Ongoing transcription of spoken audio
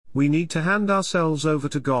We need to hand ourselves over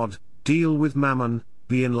to God, deal with Mammon,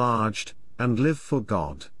 be enlarged, and live for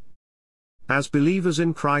God. As believers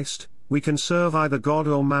in Christ, we can serve either God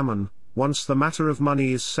or Mammon. Once the matter of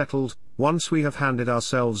money is settled, once we have handed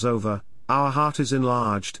ourselves over, our heart is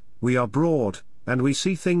enlarged, we are broad, and we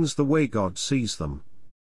see things the way God sees them.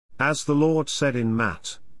 As the Lord said in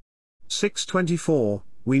Matt. 6:24,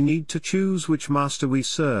 we need to choose which master we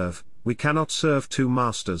serve. We cannot serve two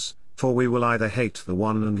masters, for we will either hate the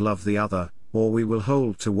one and love the other, or we will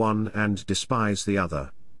hold to one and despise the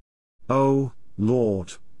other. Oh,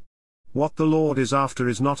 Lord! What the Lord is after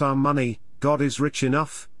is not our money. God is rich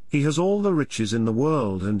enough, He has all the riches in the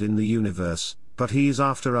world and in the universe, but He is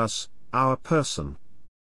after us, our person.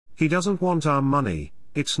 He doesn't want our money.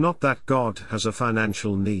 It's not that God has a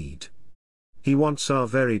financial need. He wants our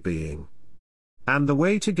very being. And the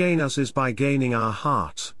way to gain us is by gaining our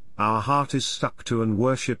heart. Our heart is stuck to and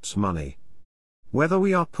worships money. Whether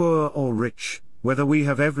we are poor or rich, whether we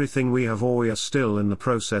have everything we have or we are still in the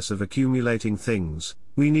process of accumulating things,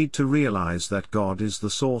 we need to realize that God is the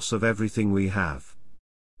source of everything we have.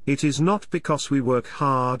 It is not because we work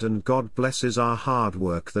hard and God blesses our hard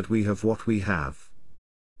work that we have what we have.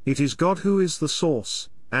 It is God who is the source,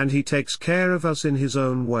 and He takes care of us in His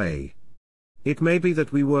own way. It may be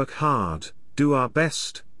that we work hard, do our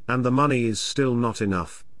best, and the money is still not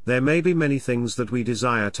enough. There may be many things that we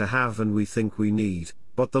desire to have and we think we need,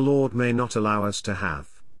 but the Lord may not allow us to have.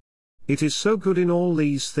 It is so good in all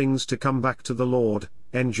these things to come back to the Lord,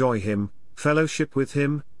 enjoy Him, fellowship with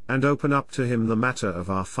Him, and open up to Him the matter of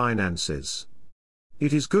our finances.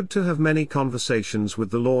 It is good to have many conversations with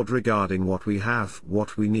the Lord regarding what we have,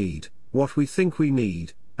 what we need, what we think we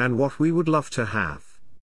need, and what we would love to have.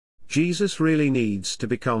 Jesus really needs to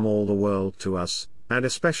become all the world to us, and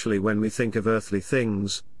especially when we think of earthly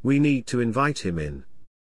things, we need to invite Him in.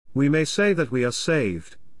 We may say that we are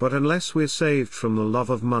saved, but unless we're saved from the love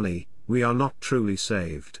of money, we are not truly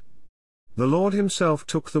saved. The Lord Himself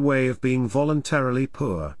took the way of being voluntarily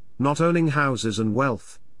poor, not owning houses and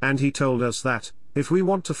wealth, and He told us that, if we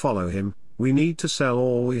want to follow Him, we need to sell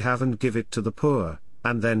all we have and give it to the poor,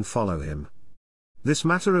 and then follow Him. This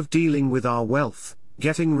matter of dealing with our wealth,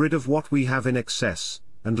 getting rid of what we have in excess,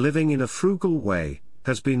 and living in a frugal way,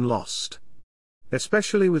 has been lost.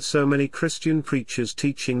 Especially with so many Christian preachers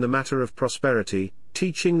teaching the matter of prosperity,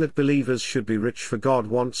 teaching that believers should be rich for God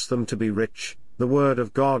wants them to be rich, the Word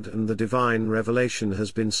of God and the divine revelation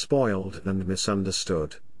has been spoiled and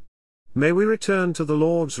misunderstood. May we return to the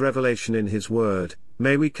Lord's revelation in His Word,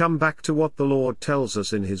 may we come back to what the Lord tells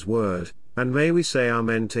us in His Word, and may we say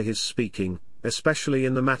Amen to His speaking, especially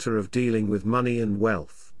in the matter of dealing with money and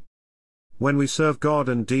wealth. When we serve God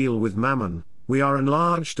and deal with Mammon, we are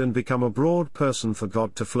enlarged and become a broad person for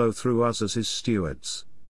God to flow through us as His stewards.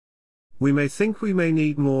 We may think we may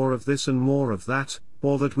need more of this and more of that,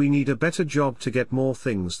 or that we need a better job to get more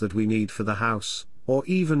things that we need for the house, or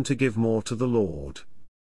even to give more to the Lord.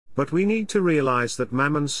 But we need to realize that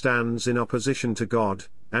Mammon stands in opposition to God,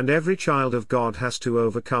 and every child of God has to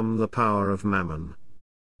overcome the power of Mammon.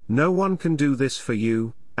 No one can do this for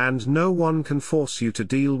you, and no one can force you to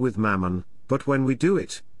deal with Mammon, but when we do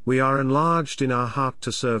it, we are enlarged in our heart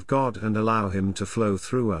to serve God and allow Him to flow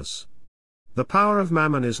through us. The power of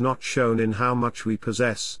Mammon is not shown in how much we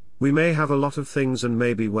possess. We may have a lot of things and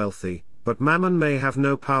may be wealthy, but Mammon may have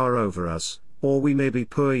no power over us, or we may be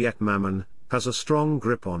poor yet Mammon has a strong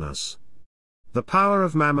grip on us. The power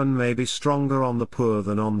of Mammon may be stronger on the poor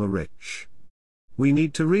than on the rich. We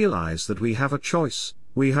need to realize that we have a choice.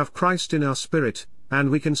 We have Christ in our spirit, and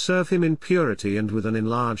we can serve Him in purity and with an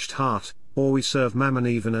enlarged heart, or we serve Mammon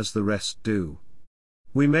even as the rest do.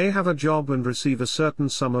 We may have a job and receive a certain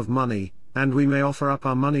sum of money, and we may offer up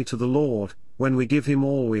our money to the Lord. When we give Him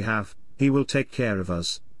all we have, He will take care of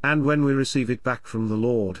us, and when we receive it back from the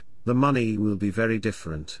Lord, the money will be very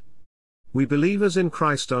different. We believers in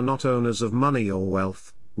Christ are not owners of money or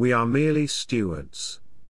wealth, we are merely stewards.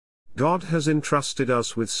 God has entrusted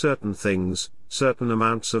us with certain things, certain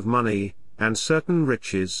amounts of money, and certain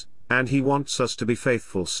riches, and He wants us to be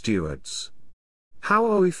faithful stewards. How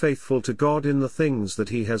are we faithful to God in the things that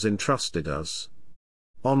He has entrusted us?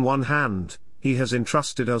 On one hand, He has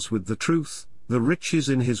entrusted us with the truth, the riches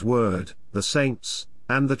in His Word, the saints,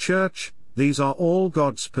 and the church. These are all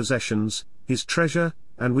God's possessions, His treasure,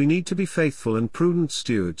 and we need to be faithful and prudent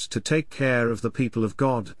stewards to take care of the people of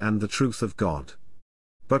God and the truth of God.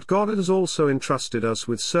 But God has also entrusted us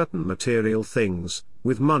with certain material things,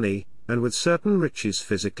 with money, and with certain riches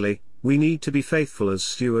physically. We need to be faithful as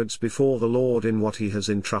stewards before the Lord in what He has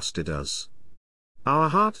entrusted us. Our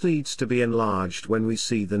heart needs to be enlarged when we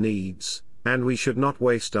see the needs, and we should not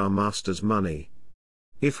waste our Master's money.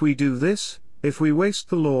 If we do this, if we waste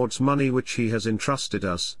the Lord's money which he has entrusted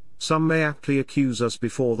us, some may aptly accuse us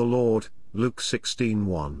before the Lord, Luke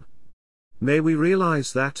 16:1. May we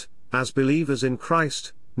realize that, as believers in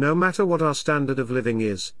Christ, no matter what our standard of living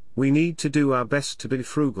is, we need to do our best to be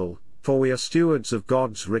frugal, for we are stewards of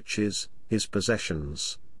God's riches, his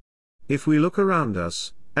possessions. If we look around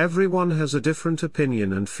us, everyone has a different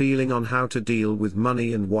opinion and feeling on how to deal with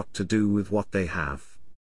money and what to do with what they have.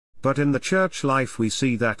 But in the church life we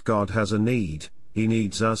see that God has a need. He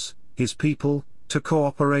needs us, his people, to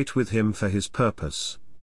cooperate with him for his purpose.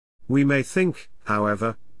 We may think,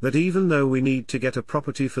 however, that even though we need to get a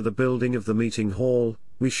property for the building of the meeting hall,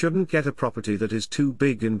 we shouldn't get a property that is too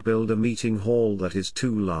big and build a meeting hall that is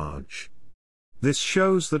too large. This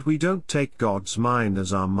shows that we don't take God's mind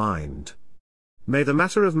as our mind. May the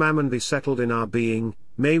matter of mammon be settled in our being,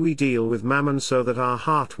 may we deal with mammon so that our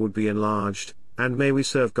heart would be enlarged, and may we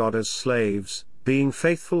serve God as slaves, being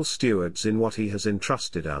faithful stewards in what he has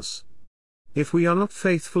entrusted us. If we are not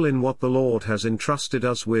faithful in what the Lord has entrusted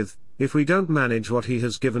us with, if we don't manage what he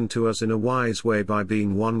has given to us in a wise way by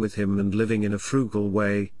being one with him and living in a frugal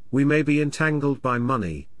way, we may be entangled by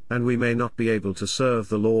money, and we may not be able to serve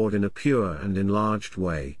the Lord in a pure and enlarged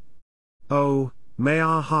way. Oh, may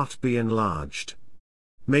our heart be enlarged.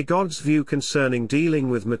 May God's view concerning dealing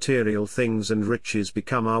with material things and riches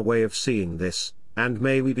become our way of seeing this, and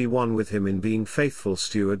may we be one with him in being faithful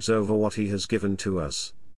stewards over what he has given to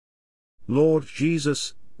us. Lord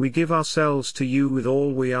Jesus, we give ourselves to you with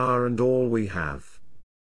all we are and all we have.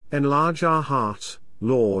 Enlarge our heart,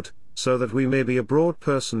 Lord, so that we may be a broad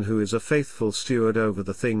person who is a faithful steward over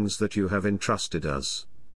the things that you have entrusted us.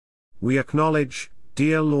 We acknowledge,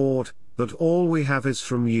 dear Lord, that all we have is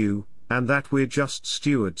from you, and that we're just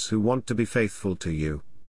stewards who want to be faithful to you.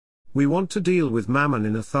 We want to deal with mammon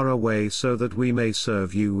in a thorough way so that we may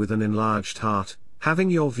serve you with an enlarged heart, having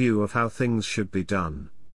your view of how things should be done.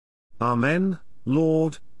 Amen.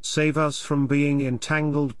 Lord, save us from being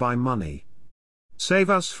entangled by money. Save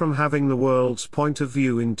us from having the world's point of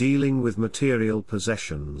view in dealing with material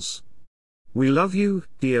possessions. We love you,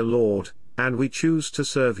 dear Lord, and we choose to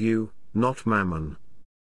serve you, not mammon.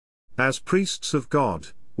 As priests of God,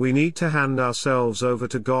 we need to hand ourselves over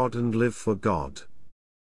to God and live for God.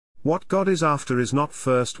 What God is after is not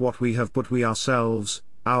first what we have but we ourselves,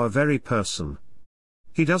 our very person.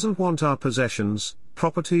 He doesn't want our possessions,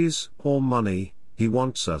 properties, or money, he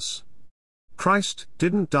wants us. Christ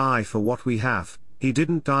didn't die for what we have, he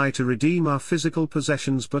didn't die to redeem our physical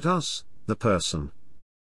possessions but us, the person.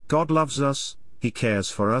 God loves us, he cares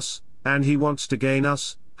for us, and he wants to gain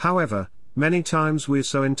us. However, many times we're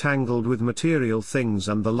so entangled with material things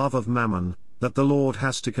and the love of mammon, that the Lord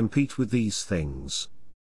has to compete with these things.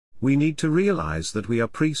 We need to realize that we are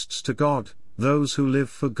priests to God, those who live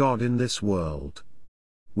for God in this world.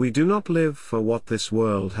 We do not live for what this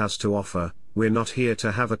world has to offer. We're not here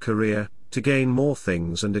to have a career, to gain more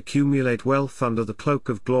things and accumulate wealth under the cloak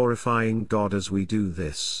of glorifying God as we do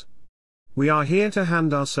this. We are here to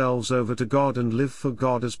hand ourselves over to God and live for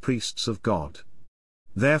God as priests of God.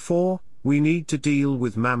 Therefore, we need to deal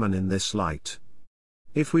with mammon in this light.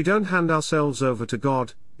 If we don't hand ourselves over to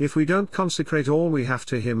God, if we don't consecrate all we have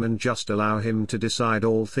to him and just allow him to decide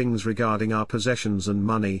all things regarding our possessions and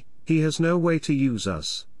money, he has no way to use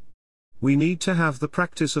us. We need to have the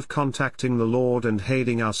practice of contacting the Lord and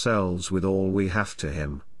handing ourselves with all we have to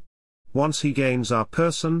him. Once he gains our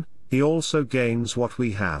person, he also gains what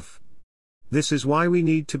we have. This is why we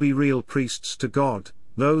need to be real priests to God,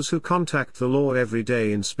 those who contact the Lord every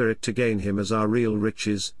day in spirit to gain him as our real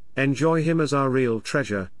riches, enjoy him as our real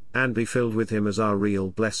treasure, and be filled with him as our real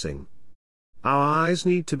blessing. Our eyes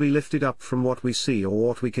need to be lifted up from what we see or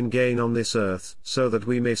what we can gain on this earth, so that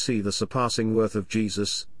we may see the surpassing worth of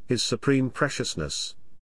Jesus, his supreme preciousness.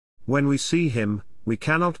 When we see him, we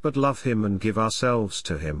cannot but love him and give ourselves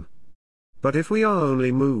to him. But if we are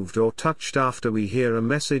only moved or touched after we hear a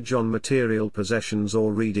message on material possessions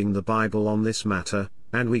or reading the Bible on this matter,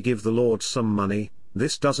 and we give the Lord some money,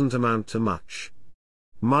 this doesn't amount to much.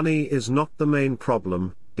 Money is not the main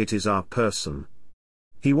problem, it is our person.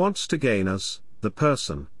 He wants to gain us, the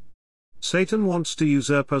person. Satan wants to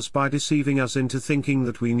usurp us by deceiving us into thinking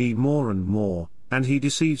that we need more and more, and he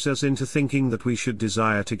deceives us into thinking that we should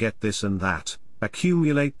desire to get this and that,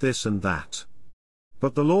 accumulate this and that.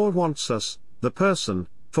 But the Lord wants us, the person,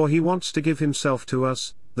 for he wants to give himself to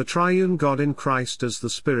us, the triune God in Christ, as the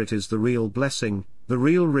Spirit is the real blessing, the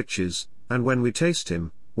real riches, and when we taste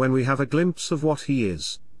him, when we have a glimpse of what he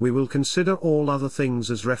is, we will consider all other things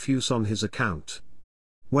as refuse on his account.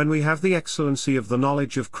 When we have the excellency of the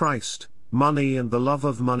knowledge of Christ, money and the love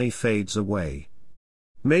of money fades away.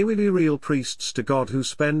 May we be real priests to God who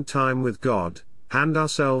spend time with God, hand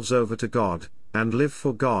ourselves over to God, and live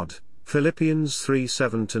for God. Philippians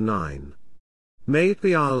 3:7-9. May it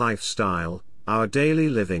be our lifestyle, our daily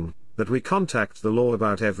living, that we contact the Lord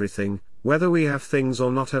about everything, whether we have things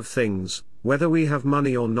or not have things, whether we have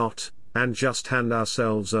money or not, and just hand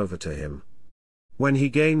ourselves over to Him. When He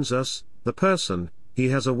gains us, the person, He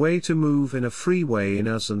has a way to move in a free way in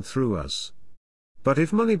us and through us. But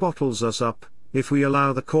if money bottles us up, if we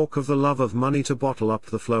allow the cork of the love of money to bottle up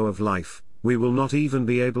the flow of life, we will not even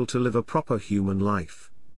be able to live a proper human life.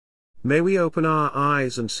 May we open our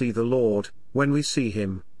eyes and see the Lord. When we see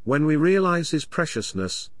Him, when we realize His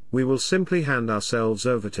preciousness, we will simply hand ourselves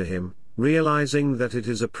over to Him, realizing that it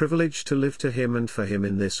is a privilege to live to Him and for Him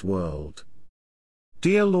in this world.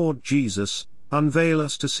 Dear Lord Jesus, unveil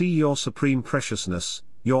us to see your supreme preciousness,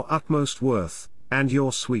 your utmost worth, and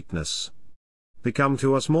your sweetness. Become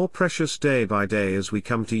to us more precious day by day as we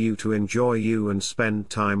come to you to enjoy you and spend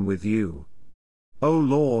time with you. O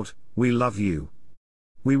Lord, we love you.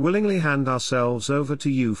 We willingly hand ourselves over to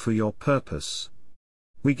you for your purpose.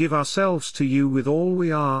 We give ourselves to you with all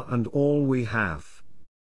we are and all we have.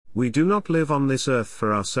 We do not live on this earth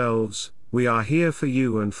for ourselves, we are here for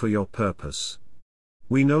you and for your purpose.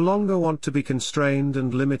 We no longer want to be constrained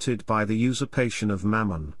and limited by the usurpation of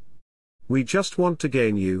Mammon. We just want to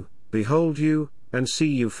gain you, behold you, and see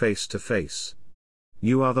you face to face.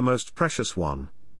 You are the most precious one.